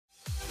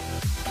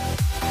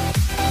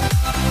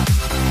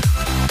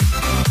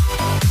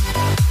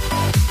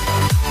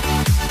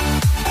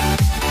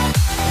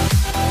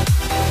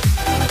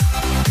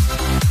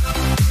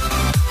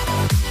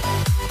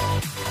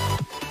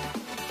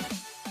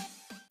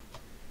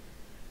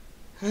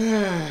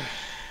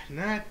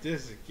Not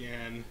this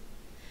again.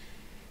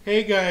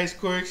 Hey guys,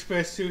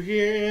 Koreyexpress2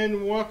 here,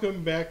 and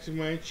welcome back to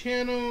my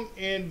channel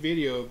and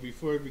video.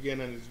 Before we begin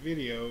on this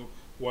video,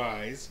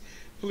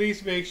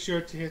 please make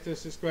sure to hit the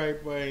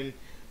subscribe button,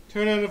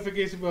 turn the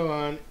notification bell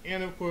on,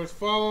 and of course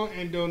follow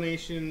and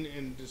donation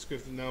in the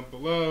description down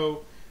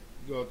below.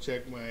 Go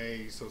check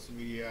my social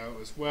media out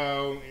as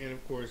well, and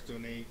of course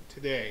donate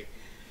today.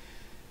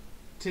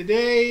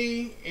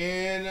 Today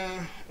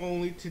and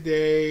only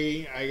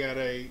today, I got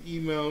an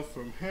email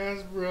from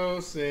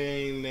Hasbro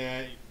saying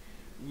that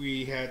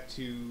we had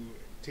to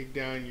take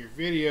down your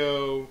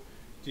video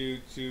due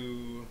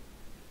to,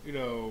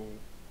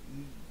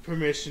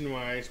 permission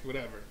wise,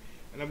 whatever.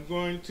 And I'm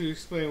going to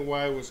explain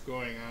why what's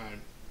going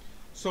on.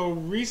 So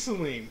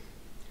recently,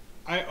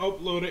 I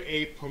uploaded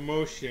a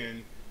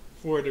promotion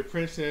for the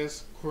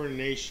Princess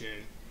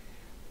Coronation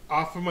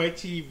off of my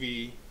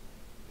TV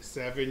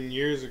 7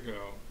 years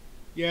ago.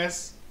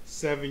 Yes,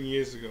 7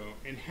 years ago.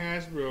 And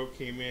Hasbro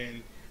came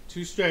in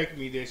to strike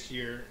me this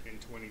year in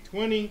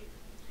 2020.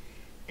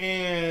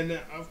 And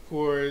of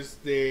course,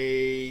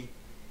 they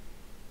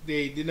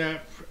did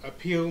not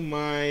appeal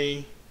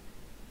my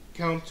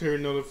counter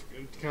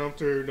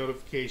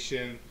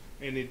notification,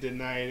 and they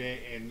denied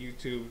it. And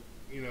YouTube,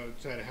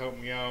 tried to help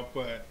me out,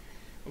 but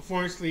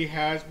unfortunately,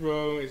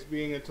 Hasbro is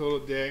being a total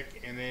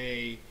dick, and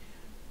they,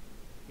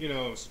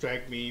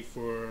 strike me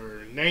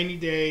for 90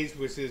 days,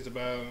 which is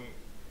about,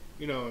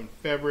 in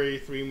February,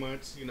 3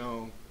 months.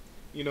 The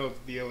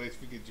deal is: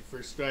 you get your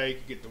first strike,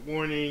 you get the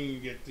warning,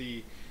 you get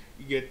the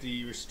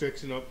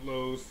restriction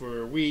uploads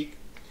for a week.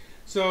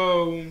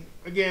 So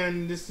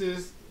again, this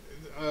is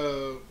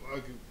a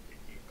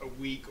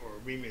week or a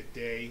remit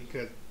day,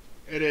 because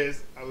it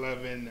is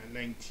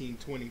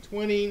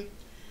 11/19/2020,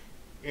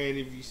 and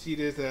if you see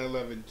this at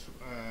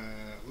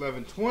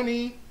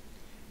 11/20,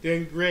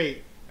 then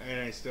great, and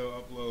I still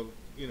upload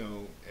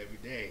every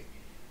day.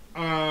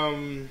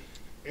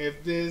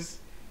 If this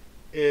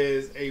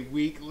is a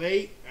week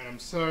late, and I'm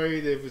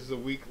sorry if it's a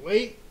week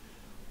late,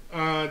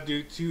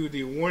 due to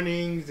the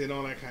warnings and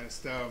all that kind of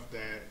stuff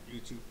that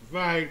YouTube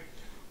provide.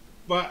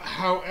 But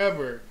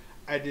however,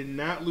 I did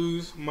not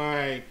lose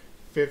my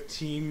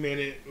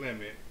 15-minute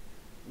limit,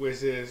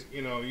 which is,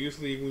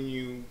 usually when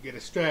you get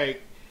a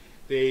strike,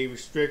 they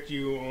restrict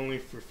you only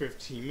for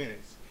 15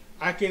 minutes.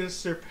 I can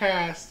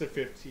surpass the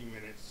 15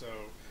 minutes,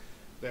 so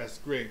that's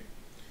great.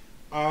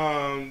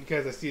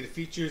 Because I see the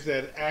features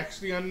that are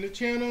actually on the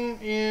channel,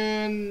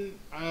 and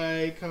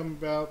I come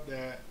about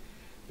that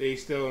they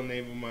still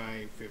enable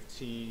my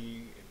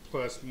 15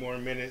 plus more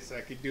minutes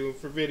I could do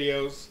for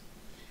videos.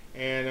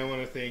 And I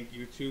want to thank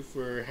YouTube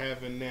for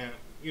having that,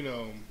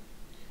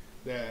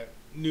 that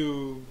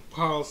new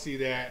policy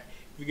that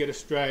if you get a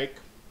strike,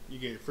 you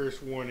get your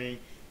first warning.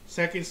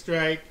 Second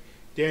strike,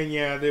 then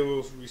yeah, they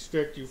will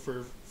restrict you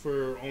for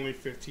only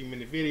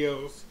 15-minute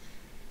videos.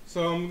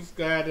 So I'm just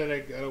glad that I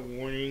got a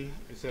warning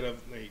instead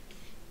of a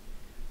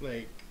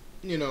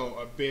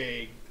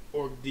big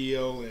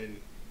ordeal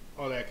and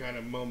all that kind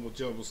of mumble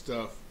jumble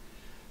stuff.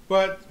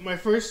 But my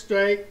first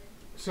strike,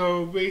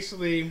 so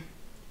basically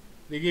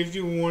they give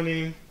you a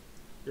warning.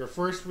 Your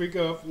first week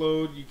of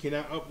upload, you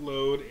cannot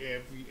upload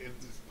if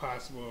it's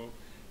possible.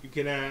 You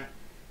cannot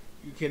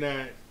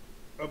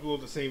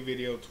upload the same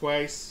video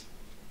twice.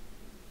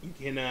 You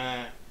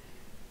cannot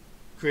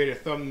create a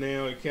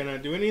thumbnail. You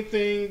cannot do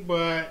anything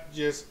but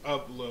just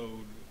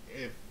upload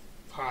if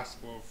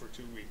possible for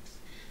 2 weeks.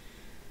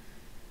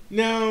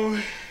 Now,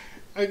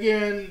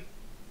 again,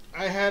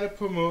 I had a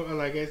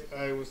like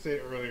I was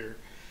saying earlier,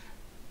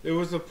 there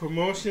was a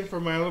promotion for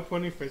My Little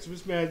Pony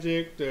Friendship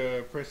Magic,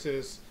 the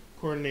Princess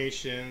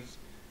Coronations,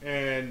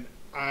 and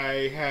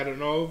I had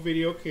an old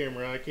video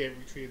camera. I can't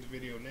retrieve the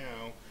video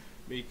now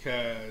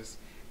because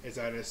it's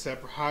on a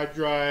separate hard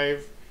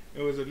drive.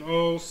 It was an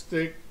old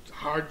stick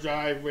hard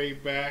drive way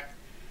back.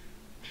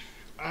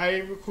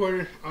 I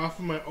recorded off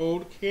of my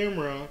old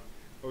camera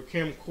or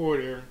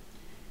camcorder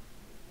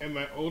at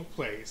my old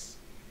place.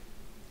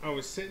 I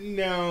was sitting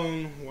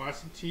down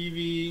watching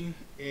TV,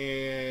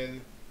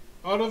 and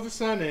all of a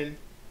sudden,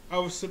 I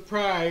was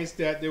surprised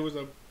that there was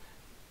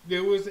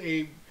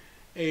a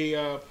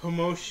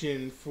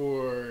promotion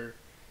for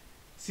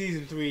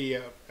season 3,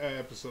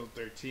 episode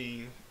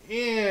 13,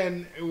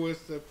 and it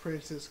was the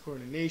Princess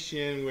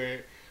Coronation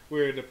where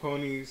the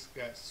ponies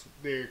got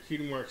their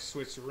cutie marks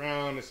switched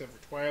around except for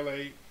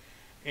Twilight,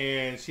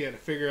 and she had to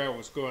figure out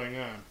what's going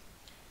on.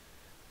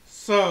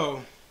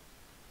 So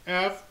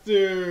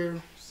after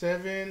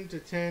 7 to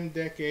 10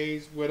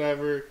 decades,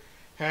 whatever,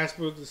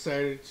 Hasbro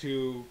decided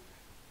to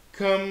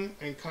come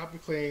and copy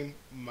claim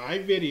my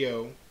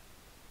video,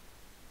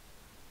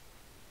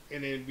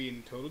 and then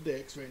being total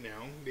dicks right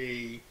now.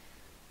 They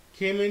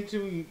came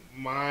into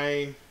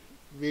my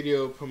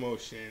video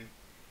promotion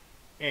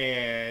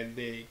and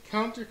they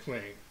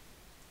counterclaim.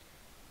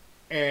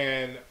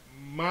 And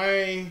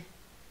my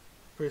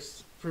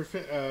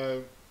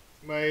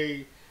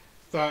my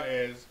thought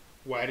is,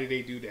 why did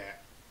they do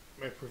that?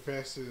 My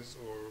professors,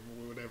 or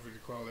whatever you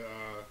call it,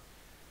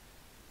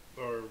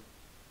 or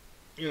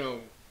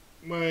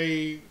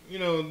my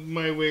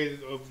way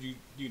of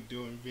you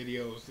doing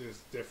videos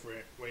is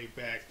different way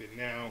back than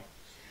now.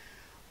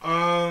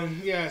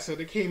 Yeah, so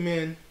they came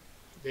in,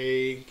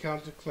 they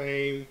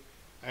counterclaim,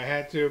 I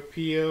had to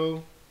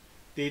appeal,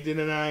 they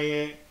deny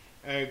it,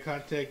 I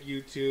contact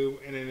YouTube,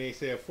 and then they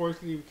say,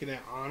 unfortunately, we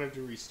cannot honor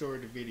to restore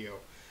the video.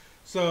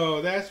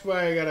 So that's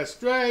why I got a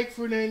strike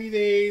for 90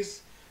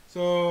 days.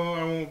 So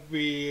I won't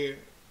be,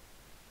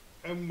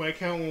 my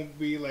account won't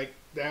be like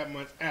that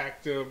much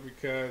active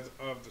because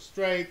of the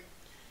strike.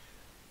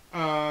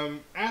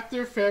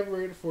 After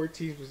February the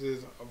 14th, which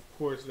is of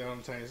course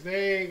Valentine's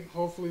Day,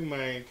 hopefully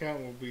my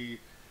account will be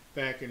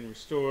back and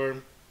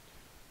restored.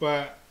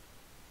 But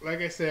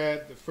like I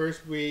said, the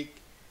first week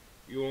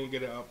you won't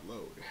get an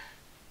upload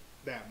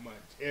that much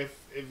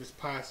if it's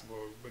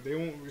possible. But they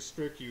won't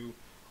restrict you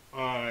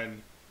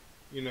on,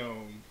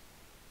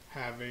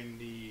 having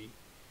the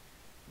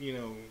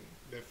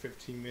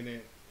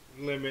 15-minute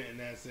limit, and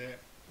that's it.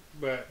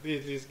 But they're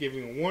just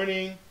giving a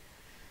warning.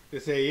 They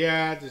say,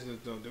 yeah, just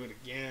don't do it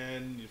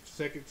again. If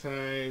second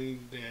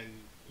time, then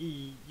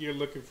you're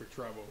looking for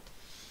trouble.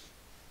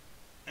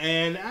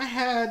 And I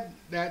had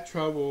that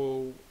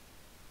trouble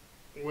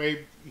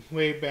way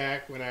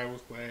back when I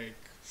was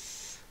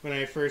when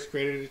I first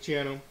created the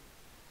channel.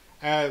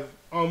 I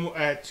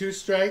had 2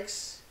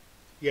 strikes.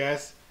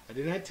 Yes, I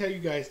did not tell you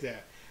guys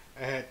that.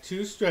 I had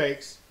 2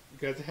 strikes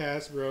because of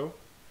Hasbro,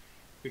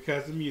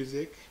 because of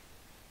music,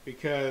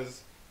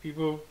 because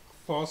people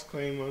false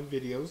claim on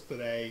videos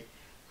that I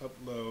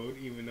upload,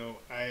 even though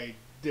I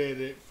did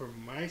it for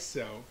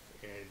myself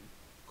and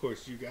of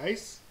course you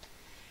guys.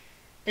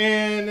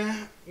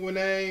 And when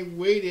I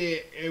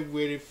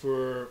waited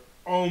for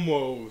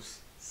almost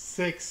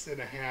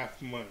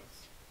 6.5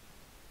 months.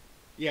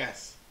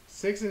 Yes,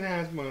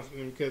 6.5 months,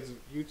 and because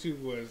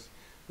YouTube was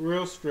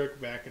real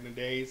strict back in the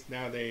days.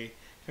 Now they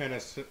kind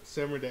of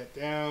simmered that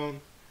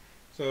down.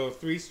 So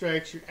 3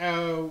 strikes, you're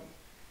out.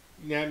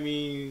 That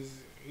means,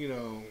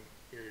 your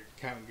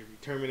account can be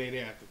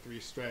terminated after 3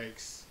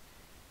 strikes,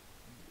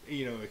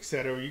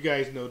 etc. You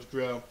guys know the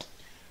drill.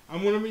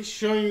 I'm going to be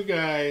showing you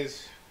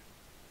guys,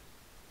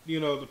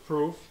 the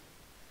proof.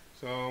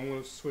 So I'm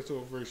going to switch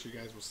over so you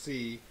guys will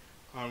see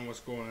on what's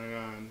going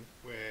on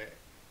with,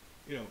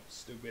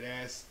 stupid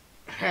ass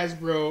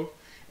Hasbro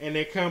and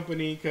their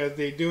company, because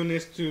they're doing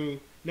this to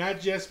not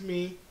just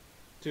me,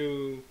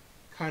 to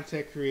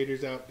content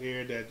creators out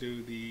there that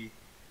do the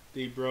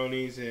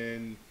bronies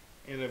and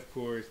of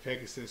course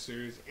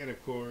Pegasisters, and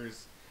of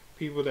course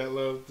people that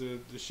love the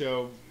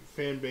show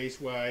fan base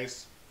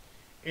wise.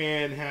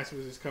 And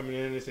Hasbro is coming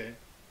in and saying,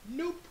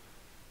 nope,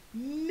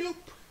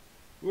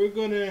 we're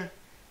gonna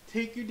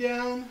take you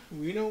down.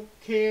 We don't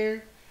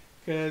care,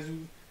 because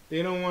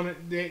they don't want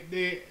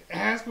to.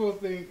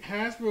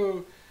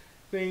 Hasbro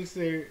thinks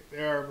they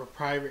are a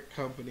private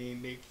company,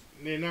 and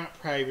they're not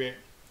private.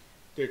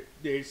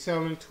 They're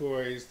selling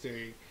toys.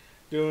 They're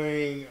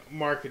doing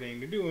marketing.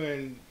 They're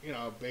doing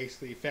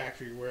basically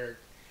factory work,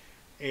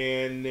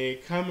 and they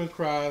come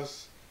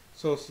across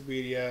social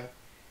media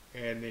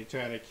and they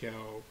try to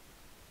kill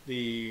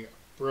the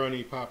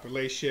brony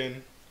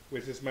population,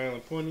 which is My Little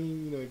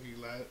Pony. If you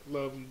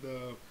love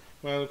the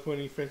My Little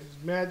Pony Friendship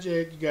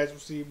Magic, you guys will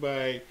see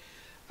my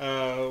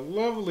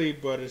lovely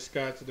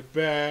butterscotch at the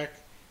back.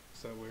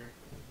 So we're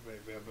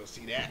able to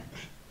see that.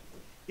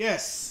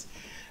 Yes,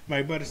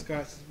 my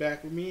butterscotch is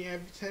back with me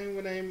every time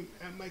when I'm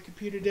at my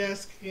computer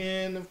desk,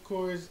 and of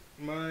course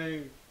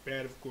my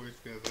bed, of course,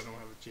 because I don't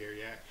have a chair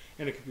yet,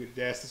 and a computer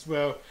desk as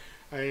well.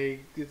 I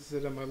get to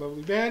sit on my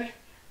lovely bed,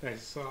 nice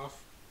and soft.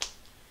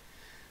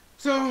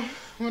 So,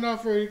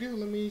 without further ado,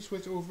 let me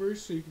switch over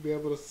so you can be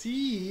able to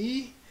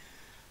see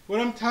what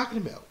I'm talking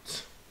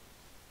about.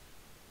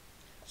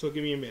 So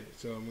give me a minute.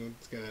 So I'm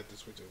just gonna have to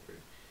switch over.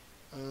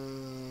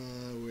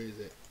 Where is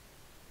it?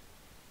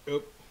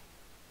 Oh,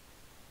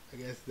 I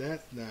guess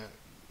that's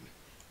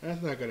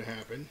not gonna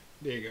happen.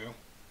 There you go.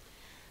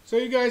 So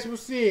you guys will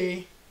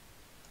see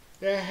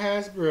that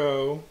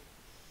Hasbro.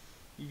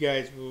 You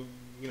guys will,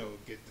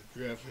 get the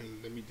drift.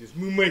 And let me just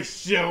move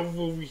myself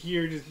over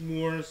here just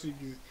more so you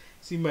can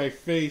see my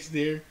face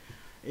there.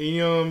 And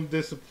I'm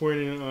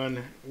disappointed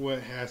on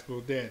what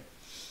Hasbro did.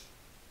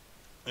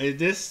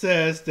 This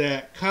says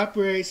that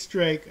copyright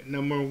strike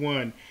number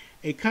 1.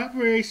 A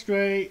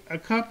copyright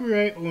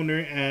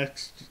owner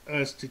asks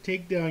us to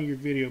take down your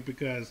video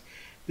because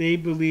they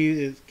believe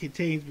it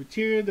contains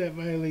material that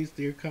violates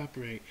their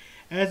copyright.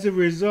 As a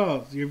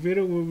result, your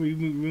video will be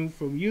removed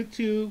from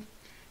YouTube.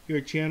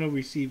 Your channel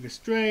receives a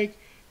strike.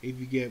 If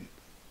you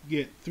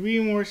get 3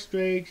 more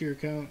strikes, your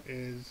account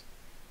is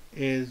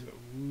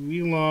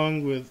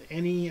relong with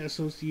any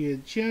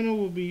associated channel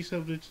will be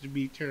subject to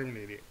be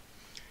terminated.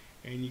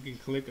 And you can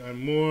click on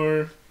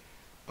more.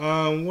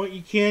 What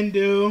you can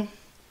do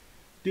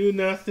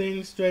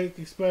nothing. Strike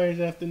expires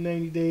after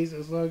 90 days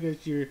as long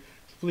as you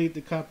complete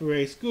the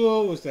copyright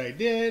school, which I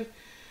did.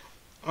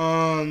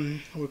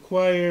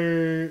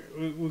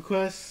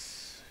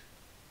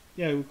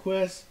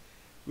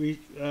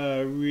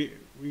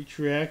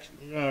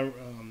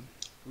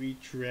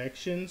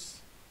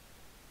 Retractions.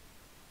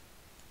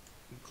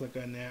 You click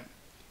on that.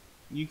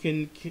 You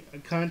can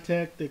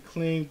contact the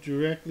claim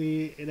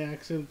directly and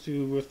ask them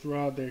to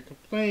withdraw their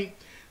complaint.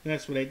 And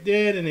that's what I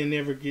did, and they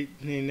never get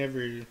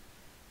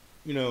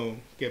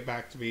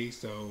back to me.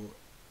 So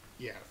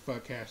yeah,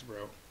 fuck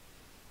Hasbro.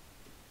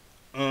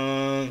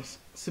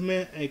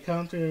 Submit a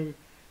counter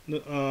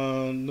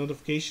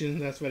notification.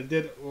 That's what I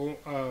did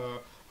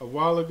a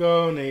while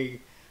ago, and they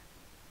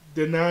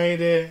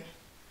denied it.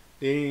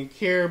 They didn't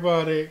care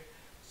about it,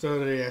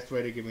 so that's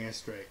why they give me a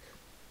strike.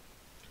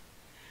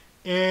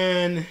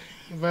 And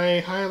if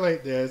I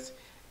highlight this,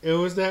 it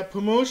was that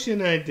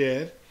promotion I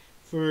did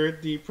for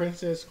the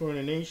Princess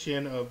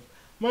Coronation of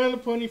My Little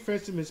Pony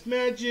Friends of Miss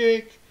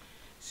Magic,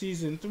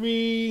 Season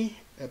 3,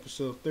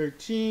 Episode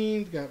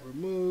 13, got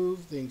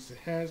removed thanks to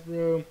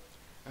Hasbro.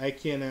 I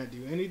cannot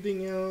do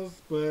anything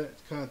else but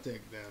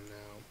contact them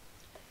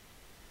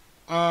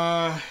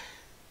now.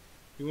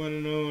 If you want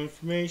to know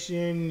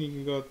information, you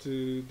can go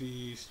to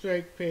the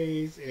strike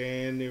page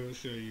and they will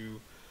show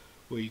you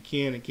what you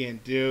can and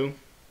can't do.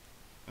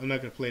 I'm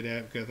not going to play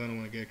that because I don't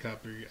want to get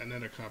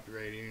another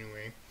copyright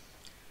anyway.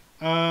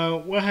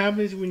 What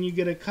happens when you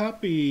get a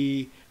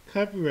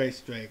copyright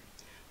strike?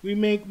 We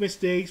make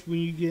mistakes when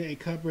you get a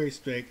copyright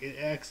strike. It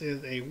acts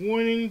as a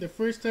warning. The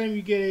first time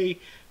you get a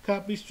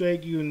copy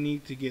strike, you will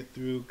need to get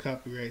through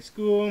copyright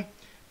school.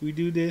 We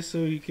do this so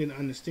you can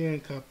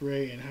understand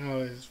copyright and how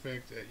it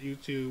affects at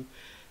YouTube.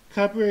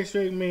 Copyright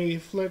strike may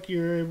affect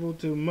you're able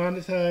to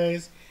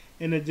monetize.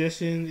 In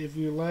addition, if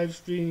your live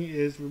stream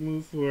is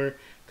removed for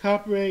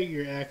copyright,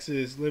 your access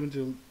is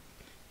limited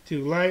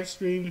to live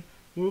stream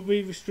will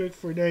be restricted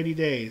for 90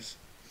 days.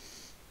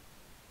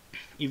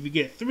 If you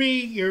get 3,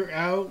 you're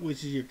out,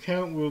 which is your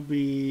account will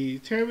be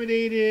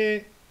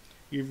terminated.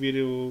 Your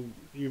video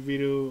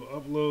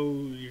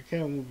upload, your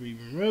account will be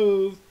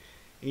removed,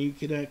 and you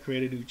cannot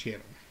create a new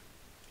channel.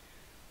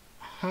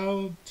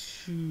 How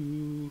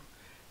to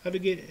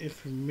get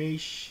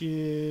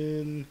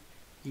information?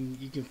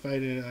 You can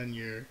find it on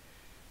your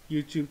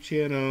YouTube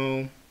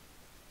channel.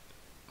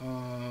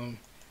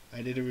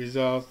 I did the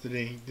results.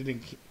 They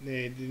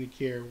didn't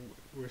care.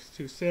 Worth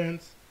 2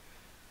 cents.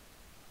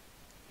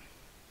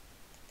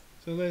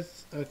 So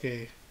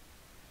okay.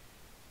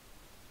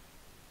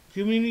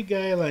 Community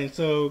guidelines.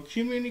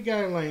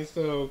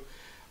 So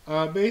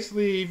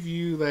basically, if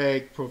you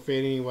like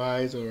profanity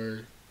wise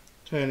or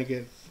trying to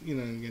get get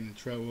in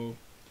trouble.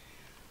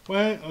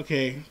 What?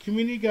 Okay.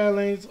 Community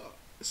guidelines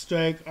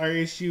strike are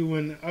issued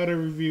when other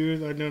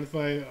reviewers are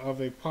notified of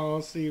a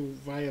policy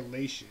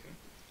violation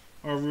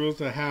or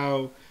rules of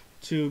how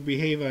to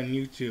behave on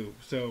YouTube.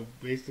 So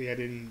basically, I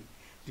didn't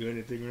do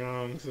anything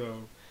wrong.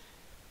 So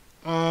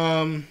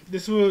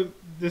this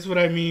is what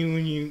I mean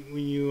when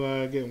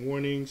you get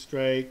warning,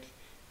 strike,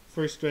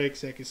 first strike,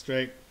 second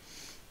strike.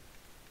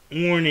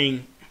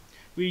 Warning: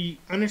 we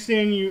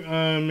understand your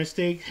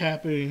mistake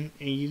happened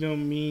and you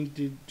don't mean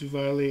to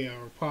violate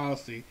our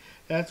policy.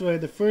 That's why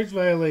the first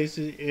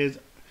violation is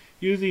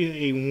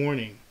usually a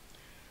warning.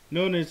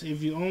 Notice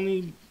if you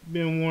only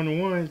been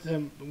warned once,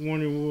 the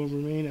warning will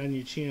remain on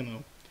your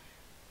channel.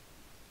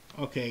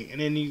 Okay, and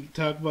then you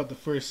talk about the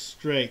first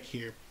strike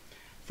here.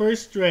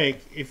 First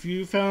strike: if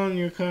you found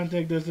your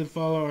contact doesn't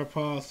follow our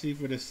policy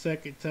for the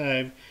second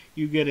time,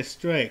 you get a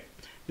strike.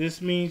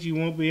 This means you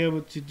won't be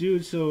able to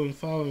do so in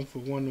following for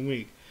 1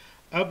 week.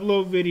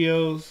 Upload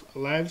videos,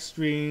 live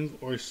streams,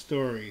 or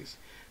stories.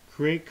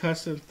 Create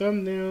custom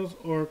thumbnails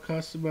or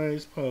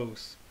customized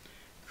posts.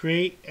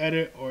 Create,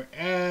 edit, or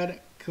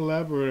add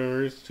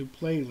collaborators to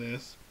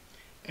playlists.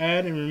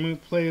 Add and remove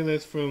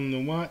playlists from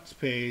the watch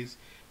page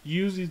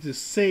using the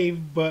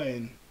save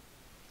button.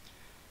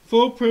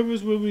 Full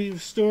purpose will be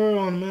restored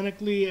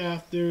automatically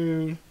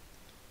after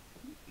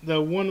the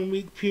 1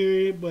 week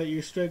period, but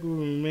your strike will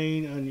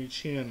remain on your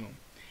channel.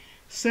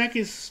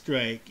 Second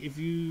strike: if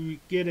you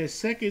get a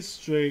second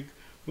strike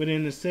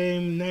within the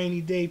same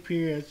 90-day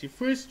period as your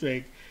first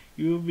strike,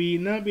 you will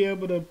not be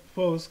able to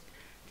post,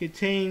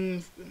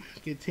 contain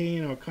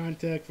or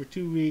contact for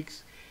 2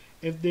 weeks.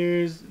 If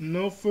there's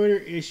no further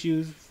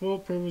issues, full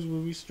purpose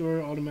will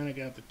restore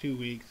automatically after 2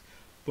 weeks,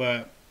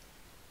 but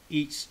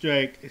each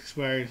strike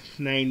expires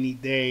 90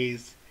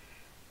 days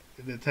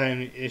at the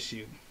time of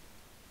issue.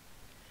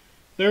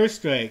 Third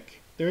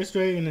strike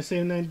in the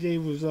same 90-day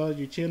result,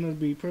 your channel will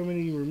be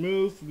permanently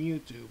removed from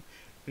YouTube.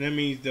 And that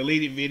means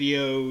deleted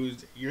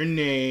videos, your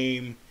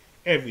name,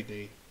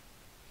 everything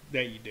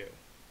that you do.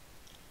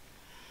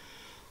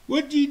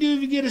 What do you do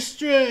if you get a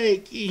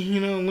strike?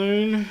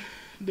 Learn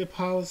the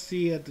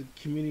policy at the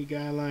community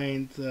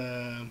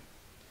guidelines.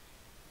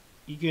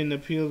 You can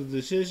appeal the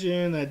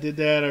decision. I did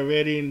that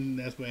already, and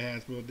that's why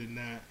Hasbro did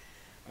not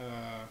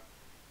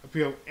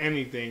appeal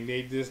anything.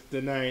 They just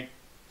denied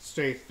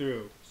straight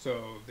through.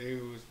 So they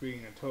was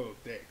being a total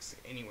dicks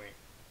anyway.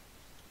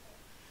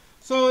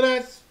 So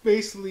that's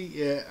basically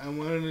it. I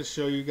wanted to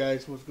show you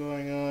guys what's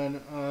going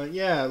on.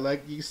 Yeah,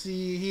 like you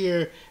see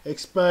here,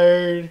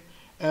 expired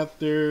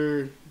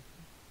after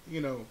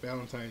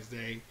Valentine's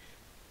Day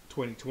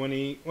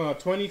 2020. Well,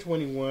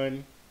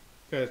 2021,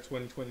 because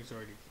 2020 is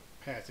already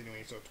passed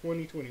anyway. So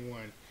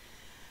 2021.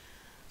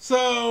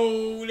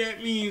 So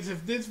that means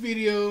if this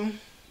video,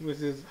 which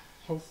is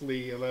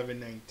hopefully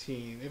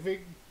 11/19, if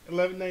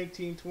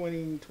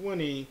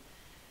 11/19/2020,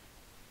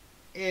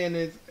 and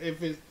if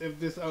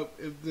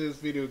this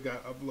video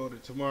got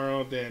uploaded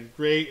tomorrow, then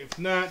great. If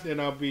not,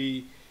 then I'll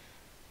be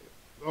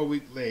a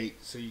week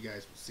late, so you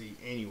guys will see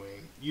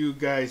anyway. You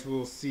guys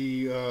will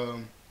see.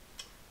 I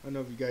don't know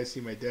if you guys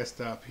see my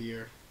desktop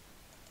here.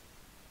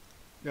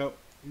 Nope,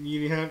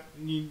 you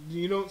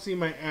don't see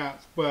my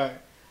apps,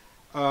 but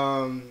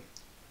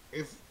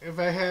if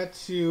I had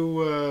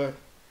to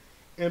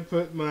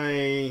input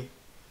my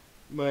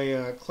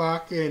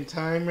clock and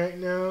time right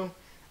now,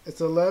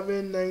 it's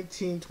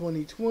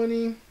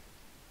 11/19/2020.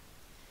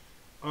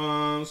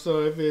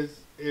 So if it's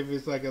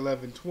like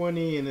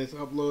 11:20 and it's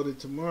uploaded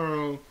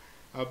tomorrow,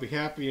 I'll be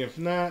happy. If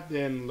not,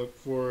 then look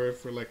for it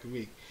for like a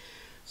week.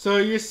 So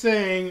you're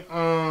saying,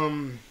 how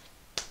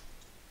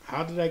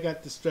did I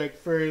get the strike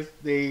first?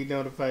 They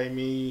notified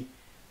me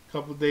a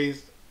couple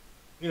days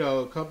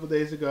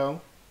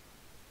ago.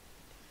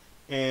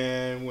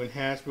 And when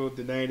Hasbro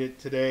denied it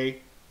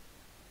today,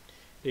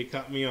 they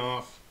cut me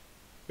off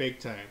big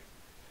time.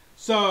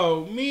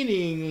 So,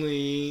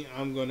 meaningly,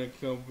 I'm going to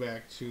go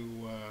back to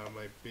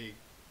my big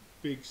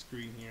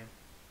screen here.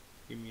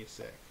 Give me a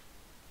sec.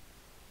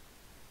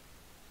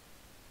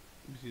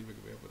 Let me see if I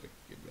can be able to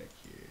get back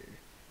here.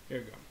 There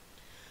we go.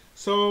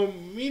 So,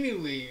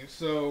 meaningly,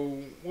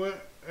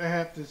 what I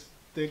have to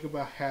think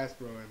about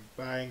Hasbro and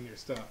buying their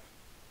stuff.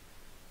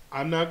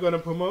 I'm not going to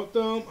promote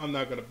them. I'm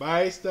not going to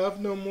buy stuff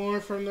no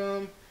more from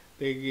them.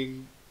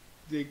 I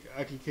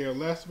can care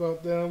less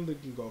about them. They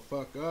can go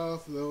fuck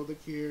off. They'll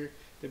care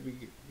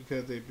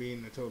because they're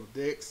being the total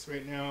dicks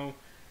right now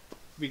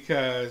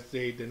because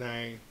they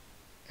deny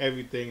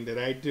everything that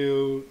I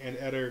do, and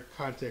other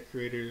content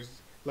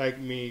creators like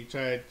me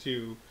try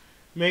to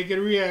make a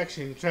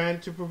reaction, trying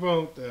to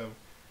promote them.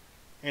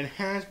 And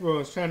Hasbro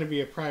is trying to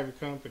be a private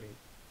company.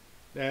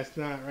 That's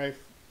not right.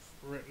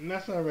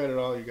 That's not right at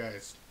all, you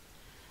guys.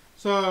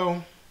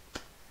 So,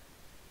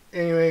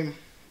 anyway,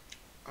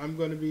 I'm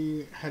going to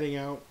be heading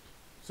out.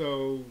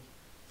 So,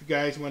 if you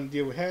guys want to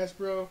deal with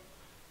Hasbro,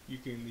 you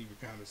can leave your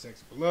comment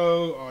section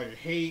below. All your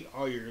hate,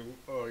 all your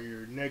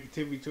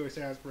negativity towards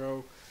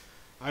Hasbro.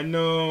 I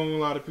know a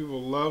lot of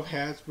people love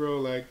Hasbro,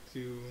 like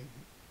to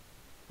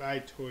buy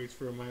toys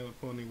for My Little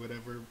Pony,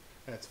 whatever.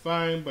 That's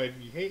fine. But if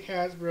you hate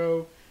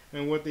Hasbro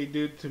and what they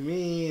do to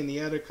me and the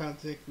other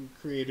content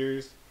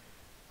creators,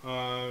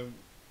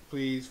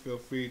 please feel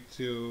free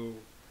to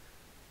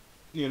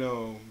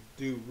do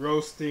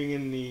roasting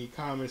in the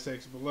comment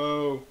section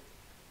below,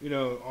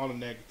 all the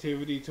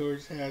negativity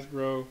towards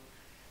Hasbro,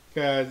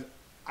 because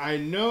I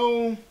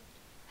know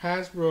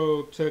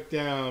Hasbro took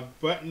down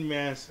Button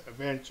Mass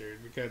Adventures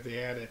because they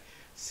had a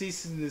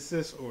cease and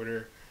desist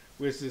order,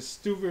 which is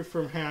stupid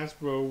from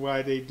Hasbro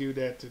why they do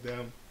that to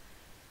them.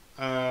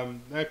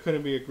 That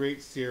couldn't be a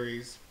great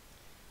series.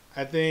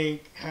 I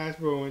think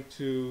Hasbro went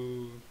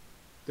to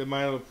the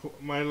My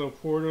Little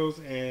Portals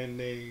and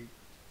they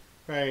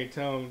probably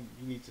tell them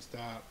you need to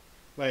stop.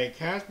 Like,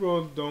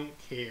 Hasbro don't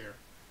care.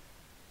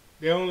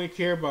 They only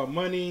care about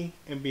money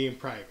and being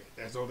private.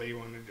 That's all they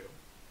want to do.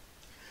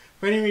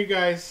 But anyway,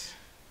 guys,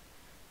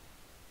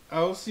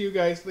 I'll see you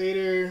guys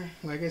later.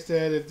 Like I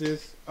said, if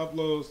this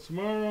uploads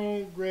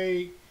tomorrow,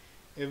 great.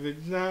 If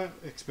it's not,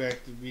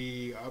 expect to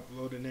be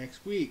uploaded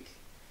next week.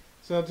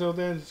 So until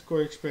then, this is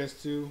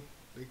Koreyexpress2.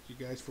 Thank you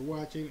guys for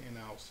watching, and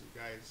I'll see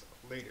you guys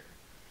later.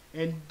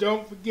 And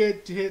don't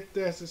forget to hit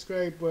that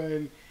subscribe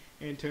button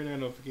and turn that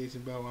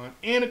notification bell on.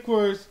 And of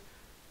course,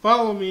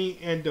 follow me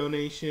and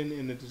donation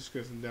in the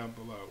description down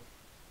below.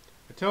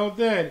 Until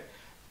then,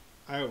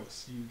 I will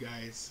see you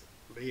guys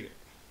later.